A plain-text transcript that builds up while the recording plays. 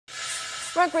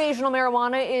Recreational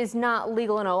marijuana is not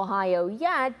legal in Ohio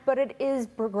yet, but it is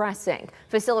progressing.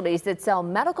 Facilities that sell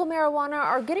medical marijuana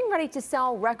are getting ready to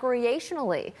sell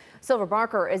recreationally. Silver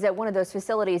Barker is at one of those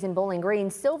facilities in Bowling Green.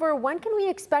 Silver, when can we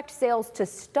expect sales to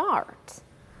start?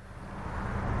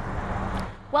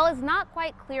 Well, it's not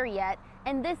quite clear yet,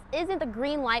 and this isn't the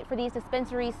green light for these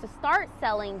dispensaries to start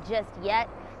selling just yet.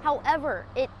 However,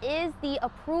 it is the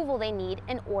approval they need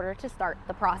in order to start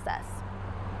the process.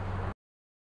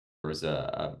 There was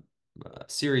a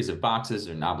series of boxes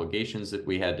and obligations that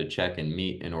we had to check and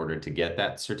meet in order to get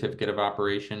that certificate of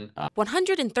operation.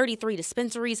 133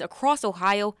 dispensaries across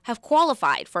Ohio have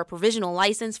qualified for a provisional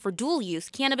license for dual-use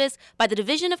cannabis by the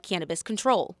Division of Cannabis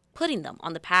Control, putting them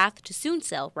on the path to soon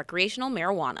sell recreational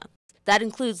marijuana. That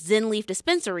includes Zen Leaf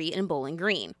Dispensary in Bowling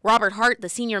Green. Robert Hart, the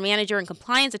senior manager and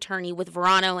compliance attorney with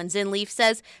Verano and Zen Leaf,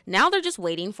 says now they're just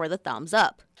waiting for the thumbs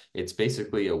up. It's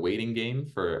basically a waiting game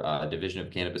for Division of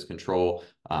Cannabis Control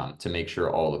to make sure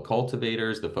all the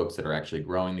cultivators, the folks that are actually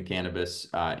growing the cannabis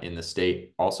in the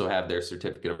state, also have their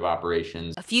certificate of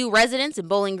operations. A few residents in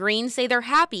Bowling Green say they're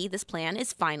happy this plan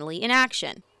is finally in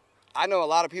action. I know a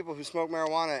lot of people who smoke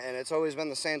marijuana, and it's always been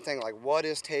the same thing, like what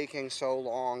is taking so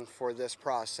long for this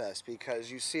process,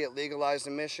 because you see it legalized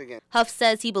in Michigan. Huff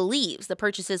says he believes the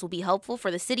purchases will be helpful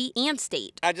for the city and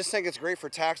state. I just think it's great for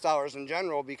tax dollars in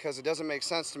general, because it doesn't make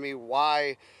sense to me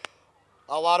why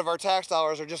a lot of our tax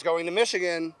dollars are just going to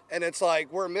Michigan, and it's like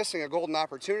we're missing a golden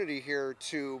opportunity here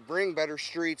to bring better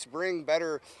streets, bring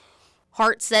better.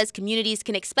 Hart says communities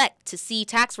can expect to see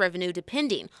tax revenue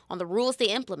depending on the rules they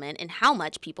implement and how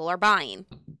much people are buying.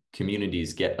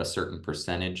 Communities get a certain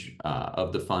percentage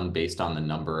of the fund based on the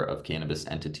number of cannabis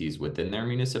entities within their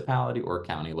municipality or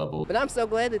county level. But I'm so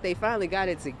glad that they finally got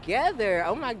it together.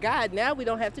 Oh my God, now we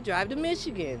don't have to drive to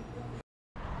Michigan.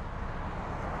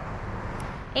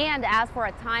 And as for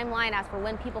a timeline, as for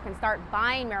when people can start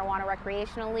buying marijuana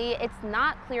recreationally, it's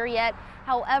not clear yet.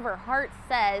 However, Hart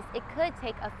says it could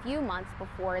take a few months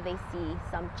before they see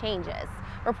some changes.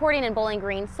 Reporting in Bowling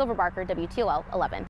Green, Silver Barker, WTOL 11.